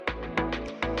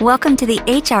Welcome to the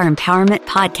HR Empowerment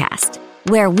Podcast,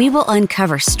 where we will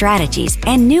uncover strategies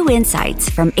and new insights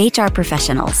from HR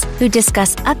professionals who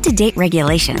discuss up-to-date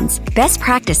regulations, best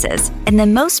practices, and the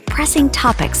most pressing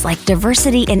topics like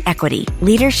diversity and equity,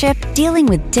 leadership, dealing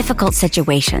with difficult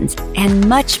situations, and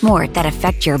much more that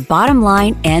affect your bottom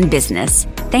line and business.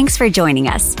 Thanks for joining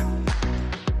us.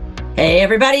 Hey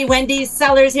everybody, Wendy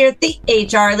Sellers here, the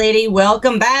HR Lady.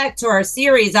 Welcome back to our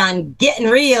series on Getting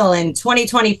Real in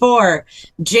 2024.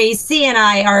 JC and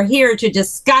I are here to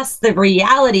discuss the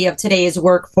reality of today's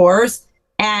workforce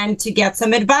and to get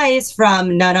some advice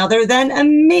from none other than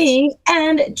me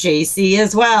and JC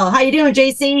as well. How you doing,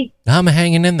 JC? I'm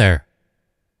hanging in there.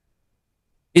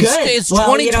 It's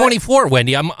 2024,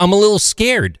 Wendy. I'm a little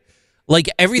scared. Like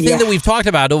everything that we've talked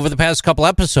about over the past couple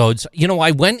episodes,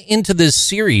 I went into this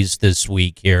series this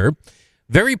week here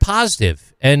very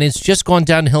positive, and it's just gone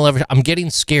downhill. I'm getting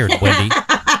scared, Wendy.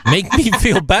 Make me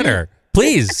feel better,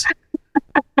 please.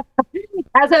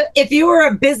 If you were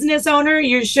a business owner,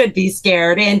 you should be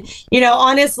scared. And,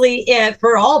 honestly,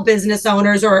 for all business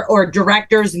owners or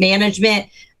directors, management,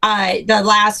 the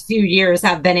last few years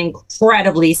have been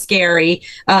incredibly scary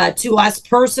to us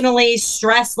personally.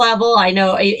 Stress level. I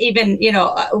know even,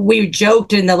 we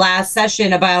joked in the last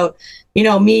session about,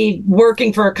 me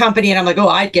working for a company and I'm like, oh,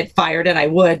 I'd get fired, and I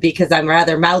would because I'm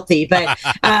rather mouthy. But,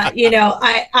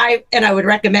 I would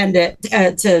recommend it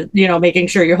to, making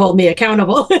sure you hold me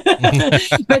accountable.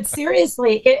 But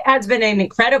seriously, it has been an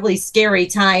incredibly scary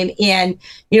time. And,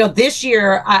 this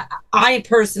year, I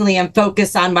personally am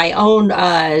focused on my own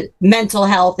mental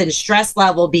health and stress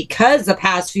level because the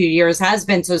past few years has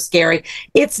been so scary.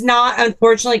 It's not,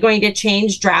 unfortunately, going to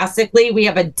change drastically. We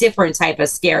have a different type of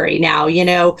scary now,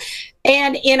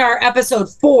 And in our episode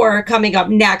 4 coming up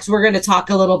next, we're going to talk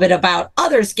a little bit about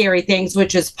other scary things,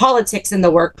 which is politics in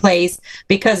the workplace,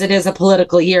 because it is a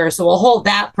political year. So we'll hold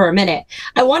that for a minute.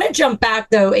 I want to jump back,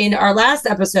 though. In our last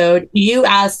episode, you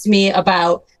asked me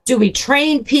about, do we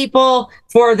train people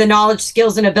for the knowledge,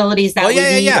 skills, and abilities that we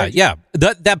need? Yeah.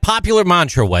 That popular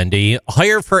mantra, Wendy,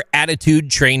 hire for attitude,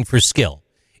 train for skill,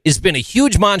 has been a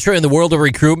huge mantra in the world of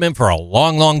recruitment for a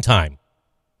long, long time.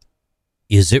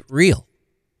 Is it real?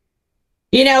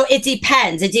 It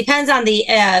depends. It depends on the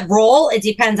role. It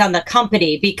depends on the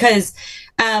company, because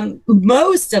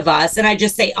most of us, and I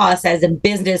just say us as in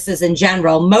businesses in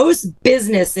general, most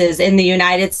businesses in the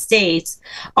United States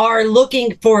are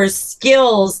looking for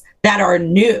skills that are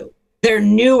new. They're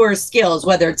newer skills,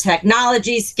 whether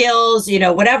technology skills,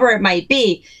 whatever it might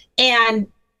be. And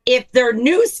if they're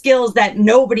new skills that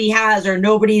nobody has, or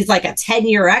nobody's like a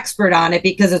 10-year expert on it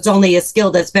because it's only a skill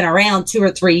that's been around 2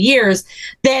 or 3 years,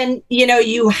 then,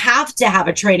 you have to have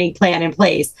a training plan in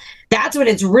place. That's when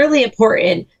it's really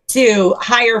important to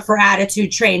hire for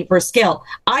attitude, train for skill.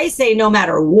 I say no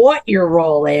matter what your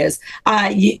role is,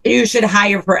 you should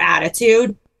hire for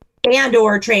attitude and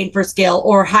or train for skill,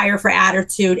 or hire for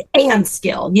attitude and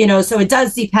skill, so it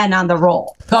does depend on the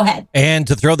role. Go ahead. And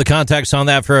to throw the context on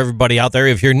that for everybody out there,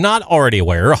 if you're not already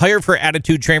aware, hire for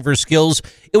attitude, train for skills,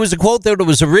 it was a quote that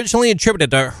was originally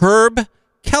attributed to Herb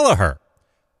Kelleher,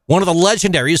 one of the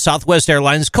legendary Southwest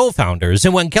Airlines co-founders.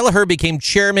 And when Kelleher became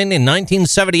chairman in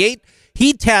 1978,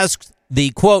 he tasked the,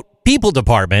 quote, people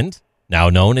department, now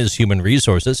known as human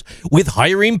resources, with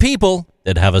hiring people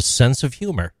that have a sense of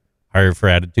humor. Hire for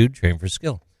attitude, train for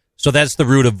skill. So that's the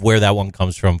root of where that one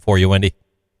comes from for you, Wendy.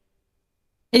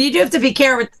 And you do have to be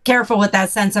careful with that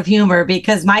sense of humor,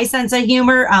 because my sense of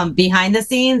humor behind the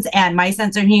scenes and my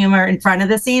sense of humor in front of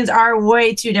the scenes are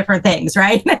way two different things,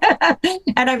 right?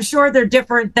 And I'm sure they're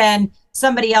different than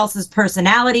somebody else's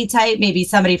personality type, maybe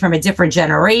somebody from a different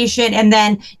generation, and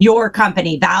then your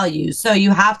company values. So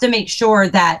you have to make sure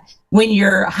that when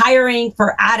you're hiring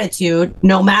for attitude,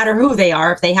 no matter who they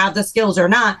are, if they have the skills or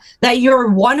not, that you're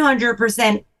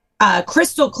 100%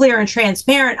 crystal clear and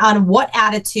transparent on what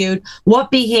attitude,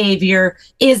 what behavior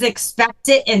is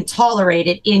expected and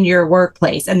tolerated in your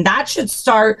workplace. And that should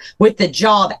start with the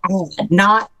job ad,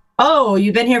 not, oh,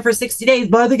 you've been here for 60 days.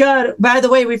 By the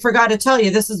way, we forgot to tell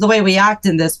you, this is the way we act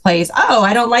in this place. Oh,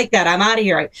 I don't like that. I'm out of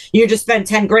here. You just spent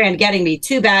 10 grand getting me.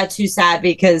 Too bad, too sad,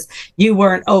 because you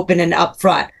weren't open and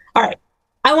upfront. All right.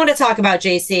 I want to talk about,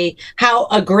 JC, how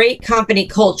a great company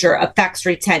culture affects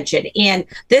retention. And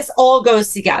this all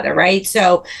goes together, right?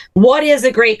 So what is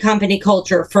a great company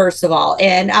culture, first of all?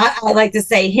 And I like to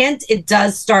say, hint, it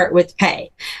does start with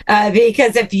pay.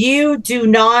 Because if you do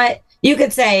not you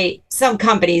could say, some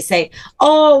companies say,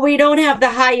 oh, we don't have the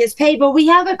highest pay, but we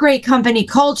have a great company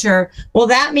culture. Well,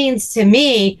 that means to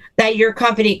me that your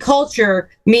company culture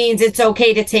means it's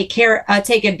okay to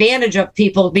take advantage of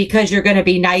people because you're going to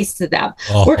be nice to them.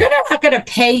 Oh. We're not going to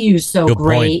pay you so Good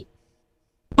great. point.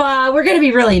 But we're going to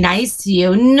be really nice to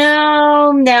you.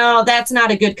 No, that's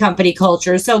not a good company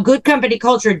culture. So good company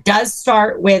culture does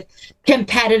start with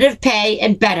competitive pay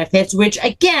and benefits, which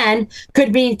again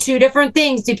could mean two different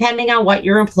things depending on what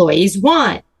your employees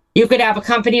want. You could have a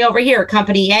company over here,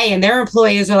 company A, and their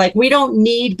employees are like, we don't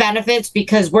need benefits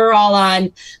because we're all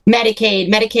on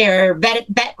Medicaid, Medicare,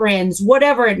 veterans,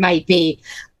 whatever it might be.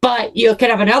 But you could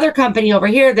have another company over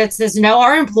here that says, no,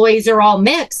 our employees are all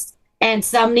mixed. And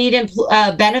some need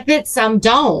benefits, some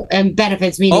don't. And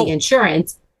benefits meaning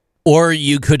insurance. Or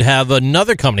you could have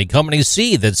another company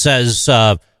C, that says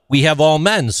we have all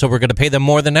men, so we're going to pay them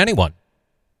more than anyone.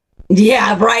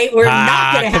 Yeah, right. We're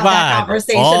not going to have that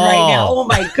conversation right now. Oh,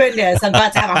 my goodness. I'm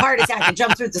about to have a heart attack and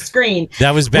jump through the screen.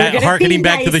 That was harkening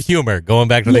back to the humor. Going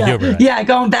back to the humor. Right? Yeah,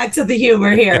 going back to the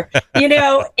humor here.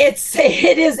 It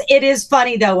is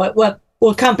funny, though,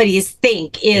 what companies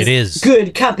think is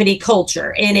good company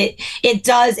culture. And it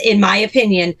does, in my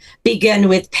opinion, begin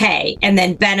with pay and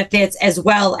then benefits as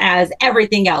well as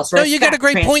everything else. No, you got a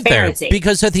great point there.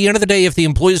 Because at the end of the day, if the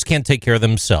employees can't take care of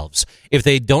themselves, if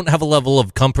they don't have a level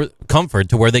of comfort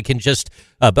to where they can just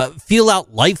feel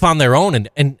out life on their own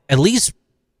and at least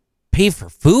pay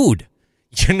for food,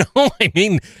 I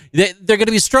mean, they're going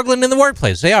to be struggling in the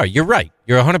workplace. They are. You're right.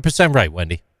 You're 100% right,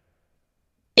 Wendy.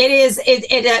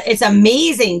 It's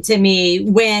amazing to me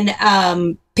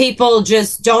when people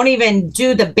just don't even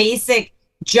do the basic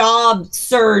job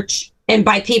search. And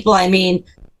by people, I mean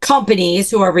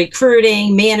companies who are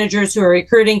recruiting, managers who are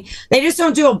recruiting. They just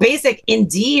don't do a basic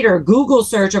Indeed or Google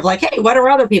search of like, hey, what are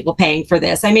other people paying for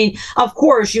this? I mean, of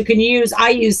course, I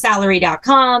use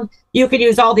salary.com. You can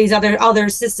use all these other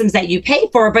systems that you pay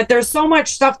for, but there's so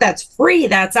much stuff that's free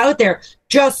that's out there.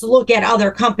 Just look at other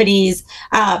companies'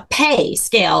 pay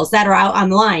scales that are out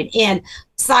online. And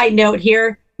side note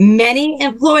here, many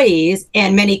employees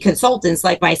and many consultants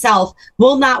like myself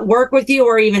will not work with you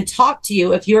or even talk to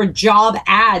you if your job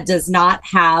ad does not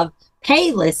have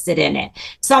pay listed in it.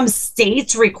 Some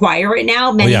states require it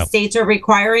now. Many states are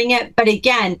requiring it. But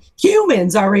again,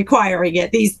 humans are requiring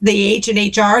it.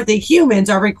 The HR, the humans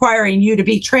are requiring you to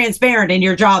be transparent in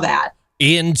your job ad.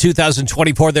 In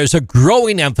 2024, there's a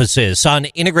growing emphasis on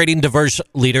integrating diverse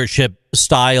leadership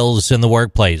styles in the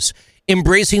workplace,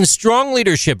 embracing strong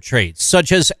leadership traits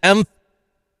such as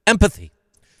empathy,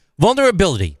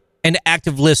 vulnerability, and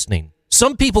active listening.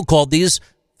 Some people call these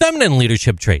feminine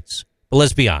leadership traits. But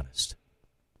let's be honest.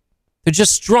 They're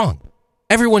just strong.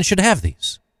 Everyone should have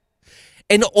these.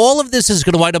 And all of this is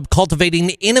going to wind up cultivating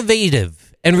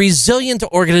innovative and resilient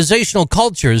organizational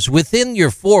cultures within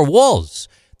your four walls.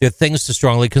 They're things to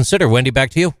strongly consider. Wendy,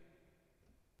 back to you.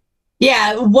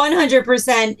 Yeah,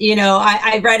 100%.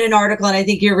 I read an article, and I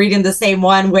think you're reading the same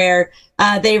one, where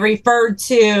they referred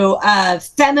to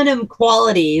feminine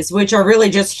qualities, which are really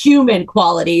just human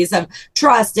qualities of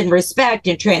trust and respect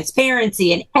and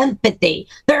transparency and empathy.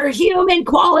 They're human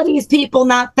qualities, people,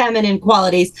 not feminine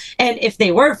qualities. And if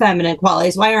they were feminine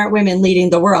qualities, why aren't women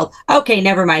leading the world? Okay,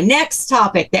 never mind. Next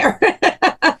topic there.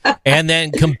 And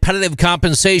then competitive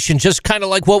compensation, just kind of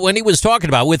like what Wendy was talking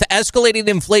about, with escalating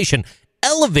inflation,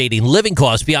 elevating living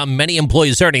costs beyond many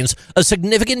employees' earnings, a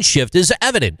significant shift is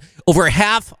evident. Over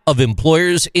half of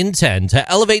employers intend to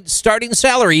elevate starting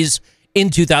salaries in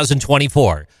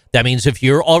 2024. That means if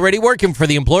you're already working for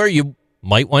the employer, you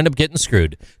might wind up getting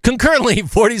screwed. Concurrently,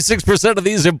 46% of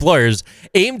these employers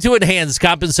aim to enhance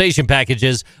compensation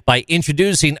packages by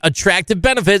introducing attractive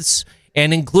benefits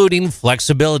and including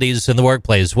flexibilities in the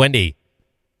workplace. Wendy,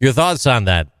 your thoughts on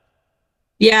that?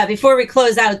 Yeah, before we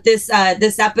close out this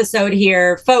episode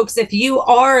here, folks, if you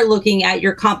are looking at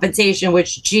your compensation,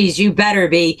 which, geez, you better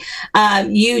be,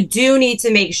 you do need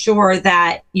to make sure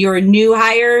that your new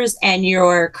hires and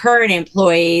your current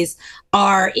employees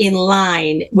are in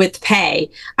line with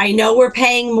pay. I know we're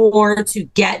paying more to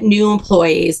get new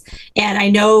employees, and I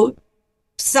know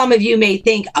some of you may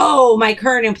think, oh, my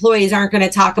current employees aren't going to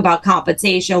talk about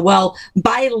compensation. Well,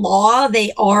 by law,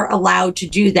 they are allowed to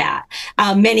do that.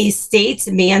 Many states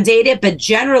mandate it, but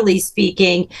generally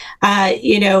speaking, all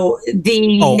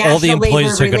the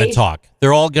employees are going to talk.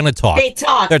 They're all going to talk. They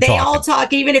talk. They all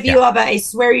talk, even if you have a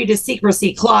swear you to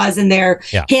secrecy clause in their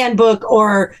handbook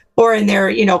or in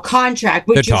their, contract,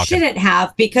 which you shouldn't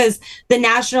have, because the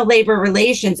National Labor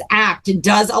Relations Act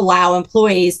does allow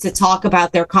employees to talk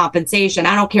about their compensation.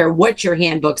 I don't care what your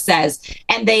handbook says,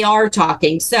 and they are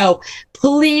talking. So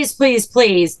please, please,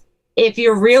 please, if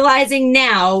you're realizing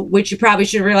now, which you probably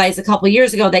should realize a couple of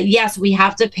years ago, that yes, we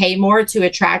have to pay more to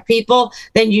attract people,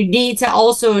 then you need to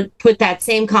also put that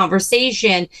same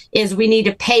conversation is we need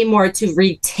to pay more to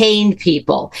retain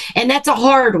people. And that's a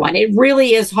hard one. It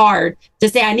really is hard to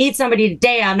say, I need somebody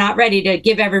today. I'm not ready to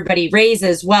give everybody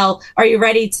raises. Well, are you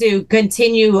ready to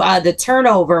continue the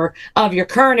turnover of your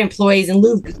current employees and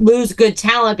lose good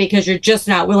talent because you're just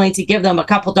not willing to give them a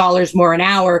couple dollars more an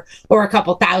hour or a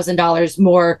couple $1,000s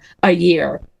more a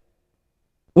year?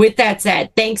 With that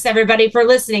said, thanks everybody for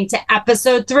listening to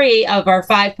episode 3 of our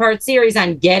 5-part series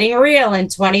on getting real in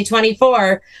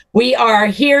 2024. We are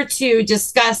here to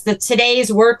discuss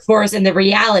today's workforce and the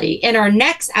reality. In our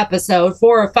next episode,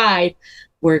 4 or 5,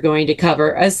 we're going to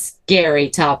cover a scary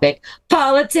topic,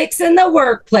 politics in the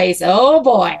workplace. Oh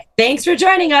boy. Thanks for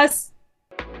joining us.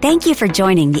 Thank you for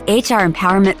joining the HR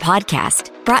Empowerment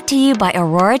Podcast, brought to you by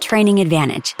Aurora Training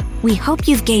Advantage. We hope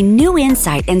you've gained new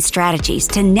insight and strategies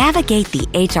to navigate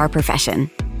the HR profession.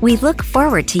 We look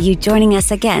forward to you joining us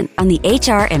again on the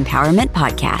HR Empowerment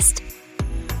Podcast.